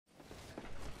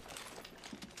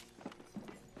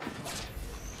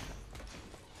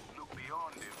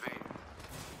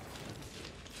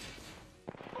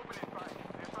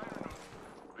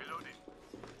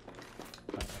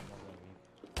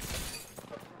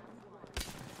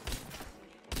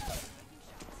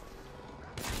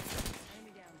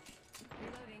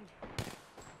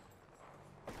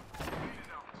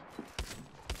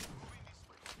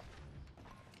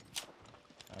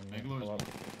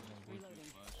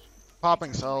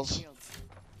Popping cells.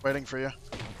 Waiting for you.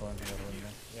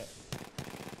 Yeah.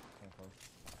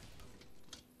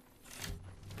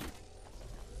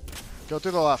 Go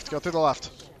through the left. Go through the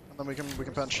left. And then we can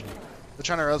pinch. They're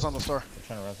trying to res on the store. They're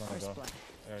trying to res on the door.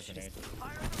 There's a grenade.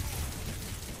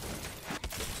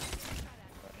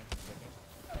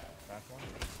 Back one.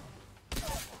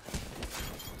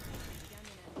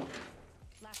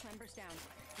 Last member's down.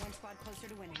 One squad closer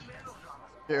to winning.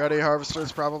 Get ready,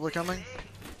 Harvester's probably coming.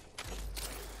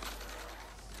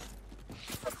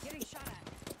 Getting shot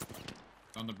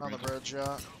at. On the bridge. On the bridge, yeah.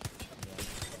 Fire.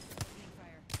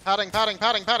 Padding. He's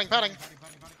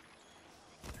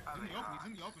in the open. He's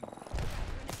in the open.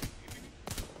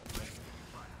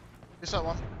 You set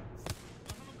one.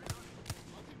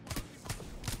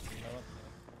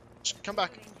 Come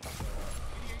back.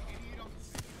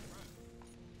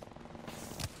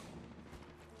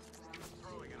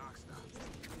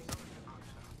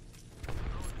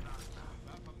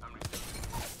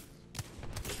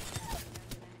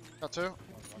 Got two.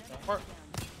 More.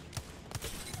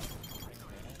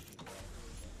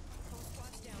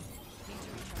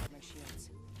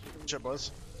 Shit,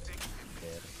 boys.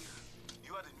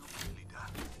 You are the new kill leader.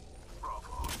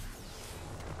 Bravo.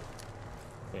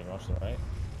 Okay, watch the right.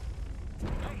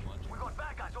 We got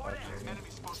bad guys over there. Enemy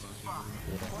supposed to be far.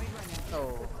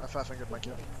 Oh, I fingered my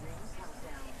kill.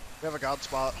 We have a god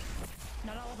spot.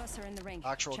 Not all of us are in the ring.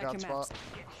 Actual Check god your spot. maps.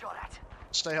 Getting shot at.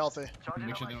 Stay healthy.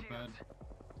 Make sure they don't bad.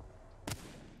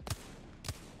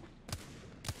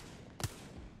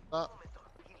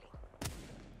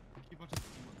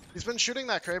 He's been shooting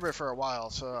that Kraber for a while,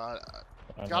 so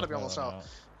I gotta be almost out.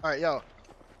 Alright, yo.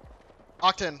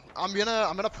 Octane, I'm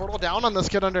gonna portal down on this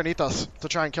kid underneath us to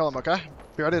try and kill him, okay?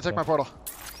 Be ready to take my portal.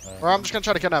 Or I'm just gonna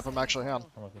try to kidnap him, actually, hang on.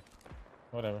 I'm with you.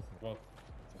 Whatever. Well,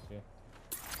 just see.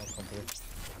 I'll come through.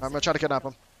 I'm gonna try to kidnap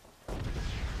him.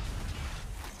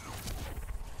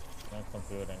 I'll come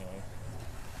through it anyway.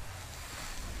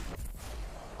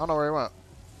 I don't know where he went.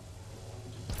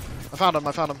 I found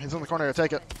him. He's in the corner here,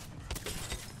 take it.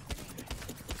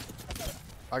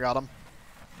 I got him.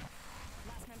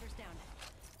 Last member's down.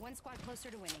 One squad closer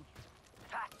to winning.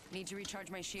 Need to recharge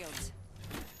my shields.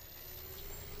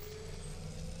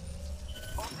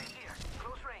 Hold it here.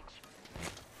 Close range.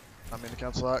 I mean to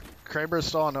cancel that. Kraber's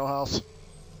still on no house.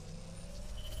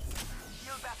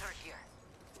 Shield battery here.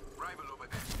 Rival over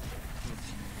there.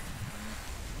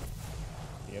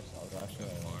 Yep, I was actually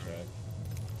on one track.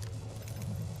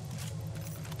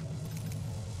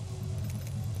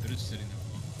 They're just sitting there.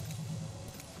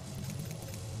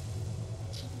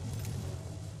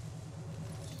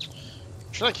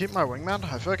 Should I keep my wingman?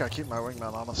 I feel like I keep my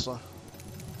wingman, honestly.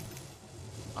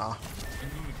 Ah. Can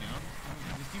you move it down?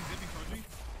 This team's zipping towards me.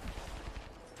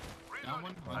 Down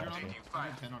one.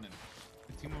 110 on him.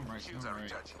 The team on right. Shields Team are on right.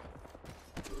 recharging.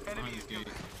 Behind Enemy this is gate.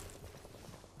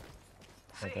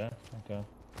 Right there? Okay.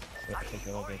 Take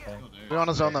the other thing. Still We there.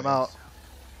 wanna zone them out.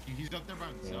 He's up there by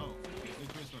himself. He's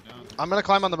trying to go down. I'm gonna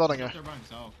climb on the building He's up here. there by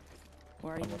himself.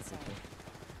 Where are you I'm with inside? you.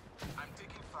 I'm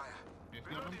taking fire. If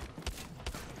you have him,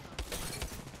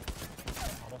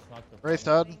 Almost knocked the Wraith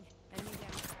dead. Enemy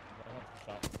down.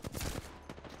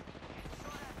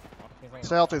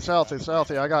 Stay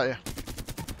healthy. I got you.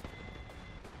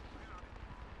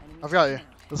 Enemy I've got you. down.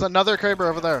 There's another Kraber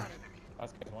over there.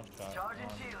 Last guy's one shot. Charging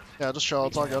shields. Yeah, just chill.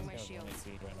 It's all good. My shields.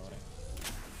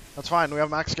 That's fine. We have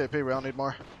max KP. We don't need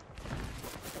more.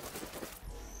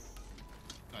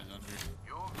 guy's under.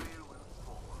 Your veil will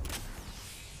fall.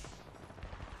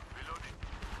 Reloading.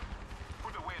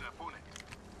 Put away an opponent.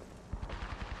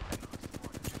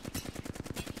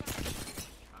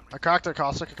 I cracked their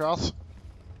caustic across.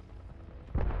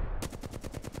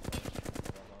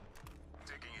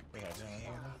 Taking it.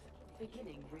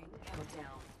 Beginning ring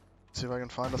countdown. See if I can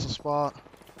find us a spot.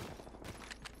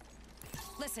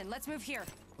 Listen, let's move here.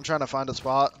 I'm trying to find a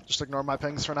spot. Just ignore my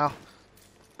pings for now.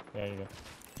 Yeah, you go.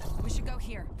 We should go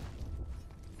here.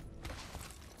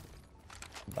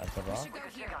 Back to We rock. should go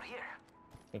here. Check out here.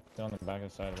 It's on the back of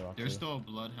the side of the rock. There's too. still a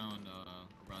bloodhound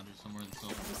around here somewhere in the I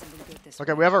silver. guess I'm gonna go this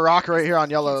Okay, way. we have a rock right here on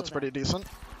yellow. Cancel It's pretty decent.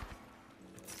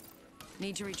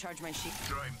 Need to recharge my shield.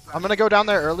 Drawing back. I'm gonna go down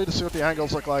there early to see what the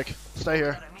angles look like. Stay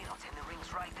here. Got a minute and the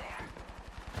ring's right there.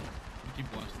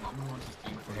 Keep watching. I'm gonna watch this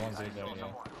team for There's one you. zig there, yeah.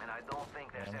 And I don't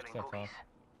think they're Yeah, I'm selling still cookies.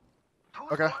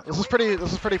 Okay, this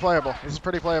is pretty playable. This is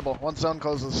pretty playable. Once zone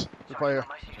closes, we play here.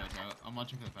 Check out. I'm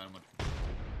watching for the phantom.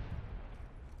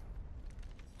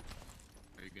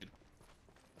 Very good.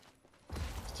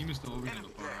 This team is still over here on the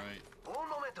far right. Un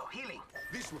momento, healing.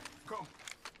 This one, come.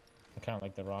 I kind of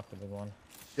like the rock, the big one.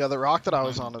 Yeah, the rock that I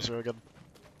was on is really good.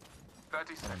 30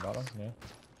 On the seconds. bottom, yeah.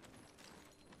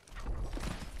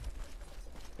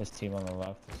 This team on the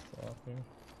left is still up here.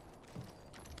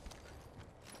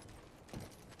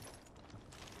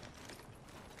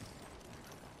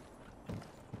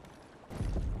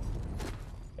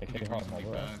 They He's could hold him really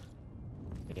over. bad.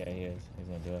 Yeah, he is. He's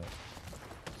gonna do it.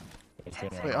 He's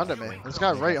doing it Wait, right under now. me. This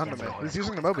guy right under me. He's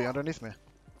using the Moby underneath me.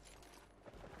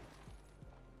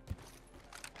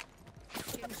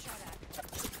 Getting shot at.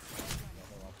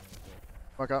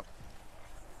 Fuck up.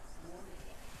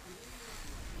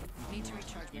 Need to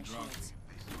recharge my shields.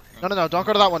 No, no, no. Don't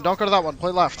go to that one. Don't go to that one.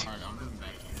 Play left. Alright, I'm moving back.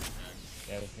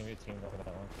 Yeah, there's gonna be a team over that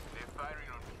one. They're firing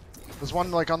on me. There's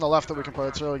one like on the left that we can play.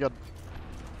 It's really good.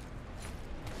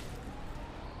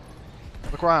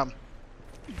 Look where I am.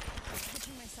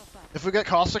 Pitching myself up. If we get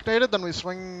caustic naded, then we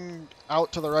swing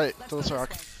out to the right, Let's to go this this rock.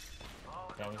 way.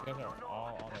 Yeah, these guys are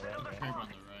all on the right. Crib Right? on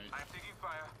the right. I'm taking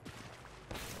fire.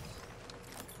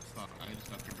 Fuck, I just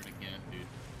got cribbered again, dude.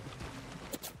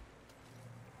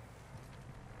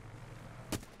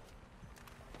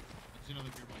 I see another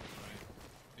crib on the right.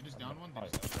 They just down one? They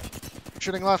just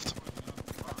Shooting left.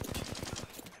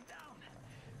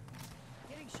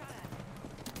 Getting shot at.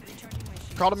 Recharging my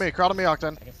shields. Crowd to me,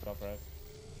 Octane. I can self-res.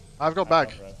 I've got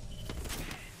back.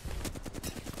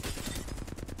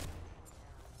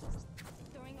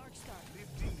 Throwing arc star.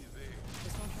 15 is there.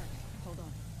 This won't hurt. Hold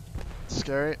on.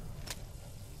 Scary.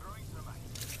 Throwing thermite.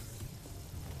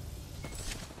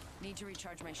 Need to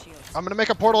recharge my shields. I'm gonna make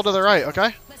a portal to the right,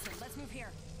 okay? Listen, let's move here.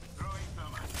 Throwing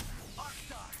thermite. Arc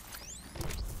star.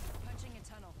 Punching a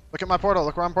tunnel. Look at my portal.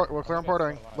 Look where I'm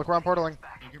portaling. Look where I'm portaling.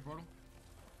 take your portal.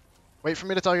 Wait for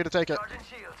me to tell you to take it. Charging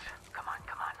shields. Come on,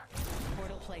 come on.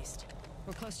 Portal placed.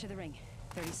 We're close to the ring.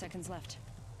 30 seconds left.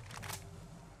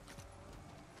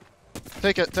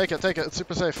 Take it, take it, take it. It's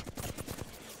super safe. They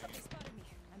spotted me.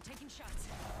 I'm taking shots.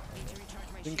 Need to recharge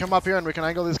my You can shields. come up here and we can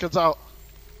angle these kids out.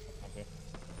 Okay.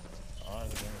 Oh,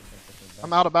 there's a game with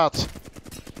I'm out of bats. I got you.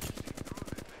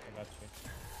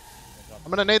 Good job. I'm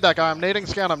gonna nade that guy. I'm nading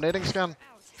scan. I'm nading scan. Out.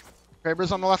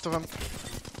 Kraber's on the left of him.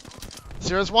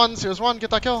 Sears one. Get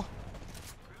that kill.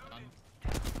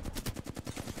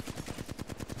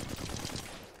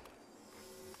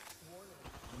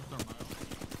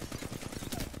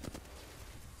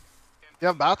 You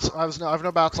have bats? I have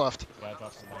no bats left. Yeah, I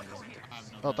dropped some behind you. I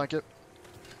have no Oh, gun. thank you.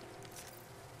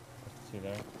 There's two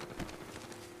there.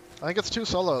 I think it's 2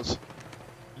 solos.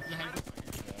 This is a head.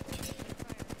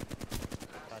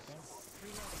 Cracked him.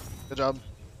 Good job.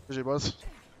 GG, boys.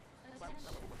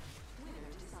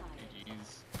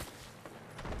 GG's.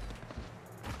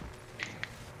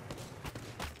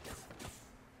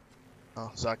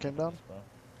 Oh, Zach came down? Bro.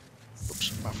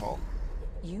 Oops, my fault.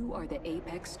 You are the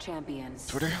Apex champions.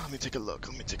 Twitter, let me take a look.